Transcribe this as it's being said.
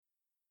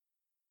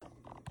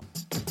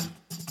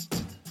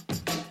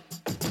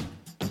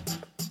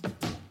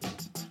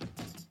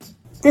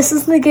This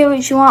is the Get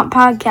What You Want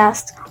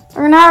podcast.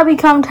 Learn how to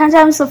become 10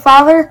 times the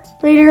father,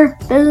 leader,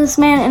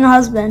 businessman, and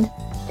husband.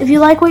 If you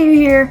like what you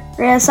hear,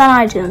 rate us on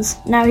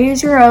iTunes. Now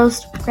here's your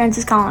host,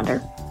 Francis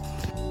Collender.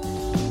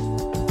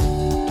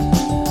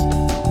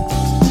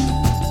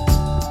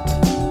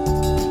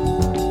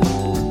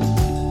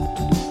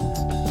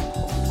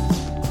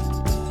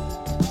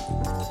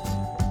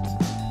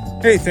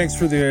 Hey, thanks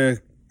for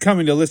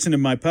coming to listen to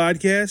my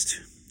podcast.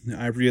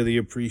 I really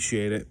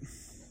appreciate it.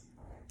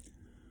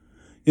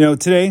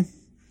 Today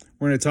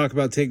we're going to talk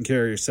about taking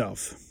care of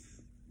yourself.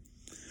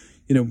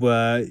 You're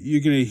going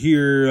to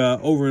hear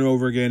over and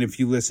over again, if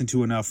you listen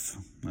to enough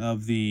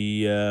of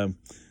the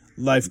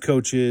life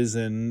coaches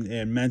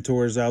and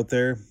mentors out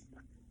there,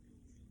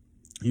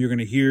 you're going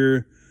to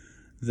hear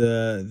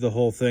the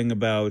whole thing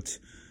about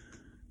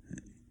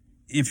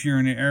if you're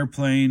in an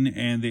airplane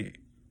and the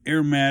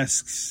air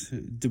masks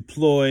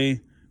deploy,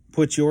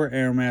 put your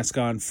air mask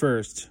on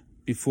first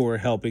before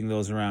helping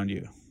those around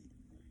you.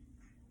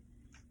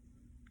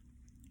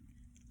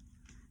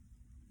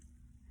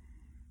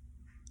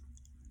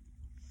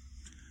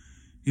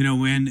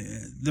 When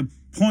the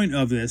point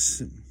of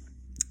this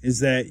is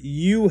that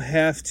you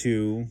have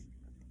to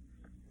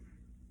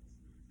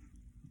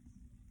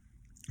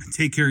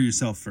take care of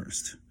yourself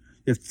first.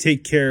 You have to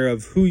take care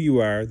of who you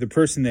are, the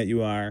person that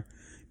you are,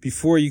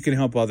 before you can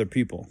help other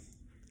people.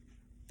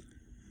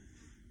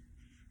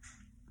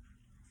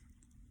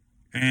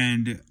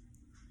 And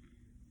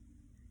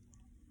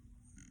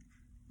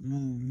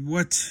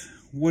what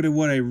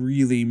I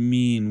really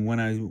mean when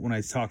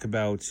I talk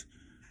about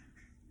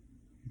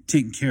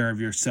taking care of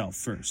yourself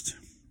first?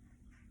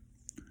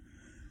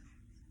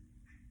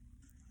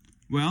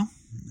 Well,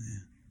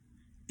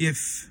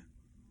 if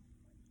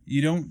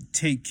you don't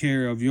take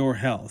care of your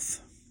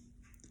health,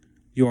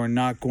 you're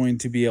not going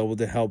to be able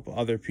to help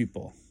other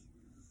people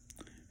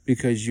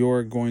because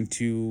you're going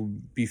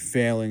to be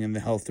failing in the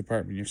health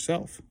department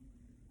yourself.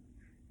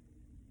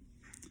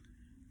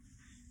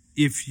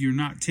 If you're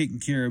not taking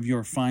care of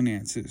your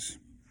finances,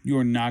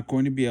 you're not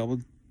going to be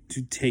able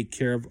to take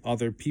care of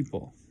other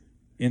people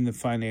in the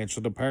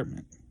financial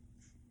department.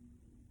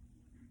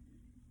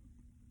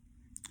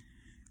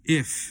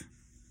 If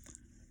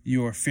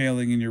you're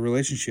failing in your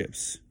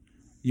relationships,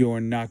 you're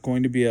not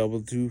going to be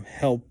able to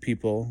help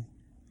people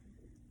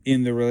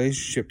in the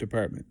relationship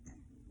department.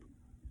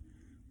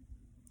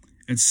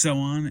 And so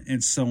on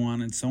and so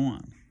on and so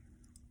on.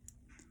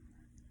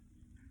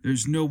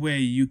 There's no way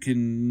you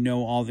can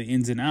know all the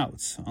ins and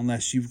outs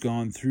unless you've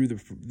gone through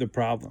the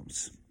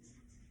problems.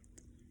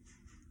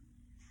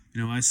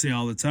 I say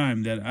all the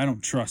time that I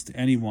don't trust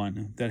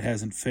anyone that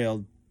hasn't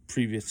failed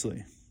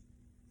previously.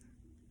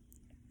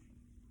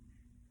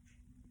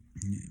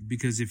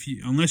 Because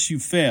unless you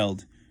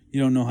failed, you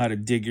don't know how to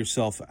dig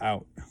yourself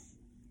out.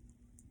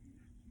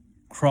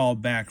 Crawl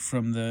back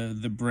from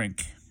the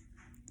brink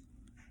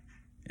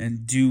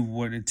and do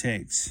what it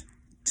takes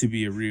to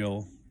be a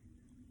real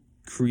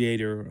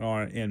creator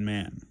and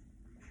man.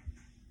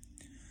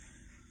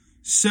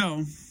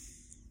 So,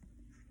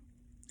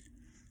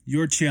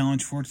 your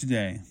challenge for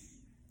today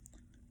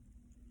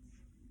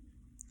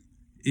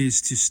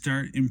is to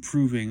start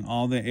improving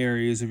all the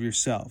areas of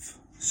yourself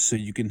so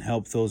you can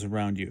help those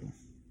around you.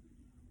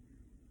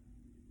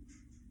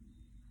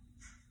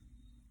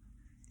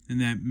 And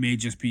that may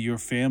just be your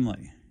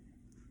family.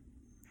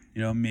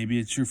 Maybe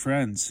it's your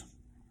friends.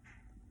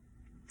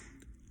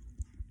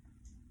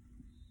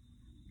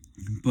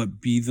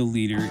 But be the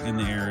leader in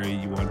the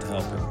area you want to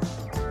help in.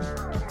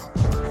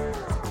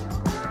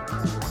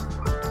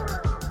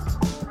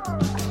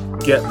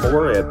 Get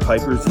more at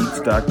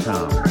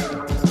piperseats.com.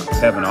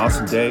 Have an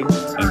awesome day and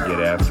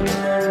get after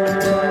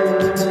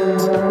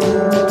it.